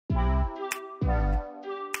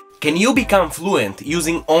Can you become fluent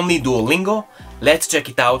using only Duolingo? Let's check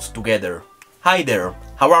it out together. Hi there,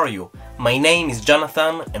 how are you? My name is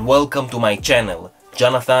Jonathan and welcome to my channel,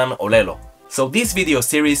 Jonathan Olelo. So this video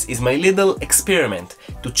series is my little experiment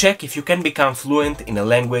to check if you can become fluent in a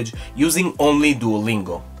language using only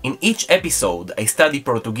Duolingo. In each episode I study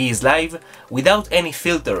Portuguese live without any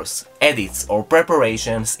filters, edits or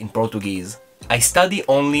preparations in Portuguese. I study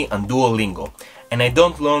only on Duolingo and I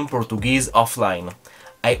don't learn Portuguese offline.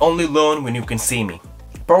 I only learn when you can see me.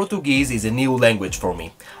 Portuguese is a new language for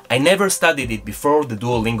me. I never studied it before the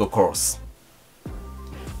Duolingo course.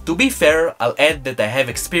 To be fair, I'll add that I have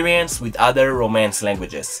experience with other Romance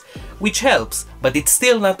languages, which helps, but it's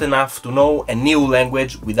still not enough to know a new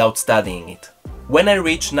language without studying it. When I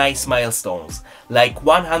reach nice milestones, like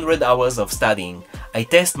 100 hours of studying, I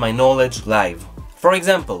test my knowledge live. For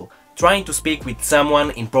example, trying to speak with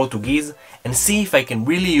someone in Portuguese and see if I can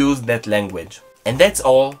really use that language. And that's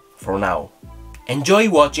all for now. Enjoy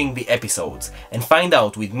watching the episodes and find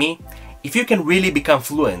out with me if you can really become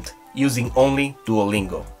fluent using only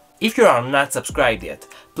Duolingo. If you are not subscribed yet,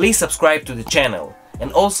 please subscribe to the channel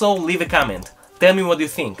and also leave a comment. Tell me what you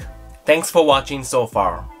think. Thanks for watching so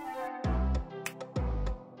far.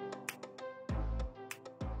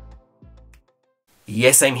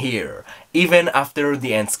 Yes, I'm here, even after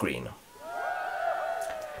the end screen.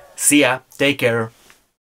 See ya, take care.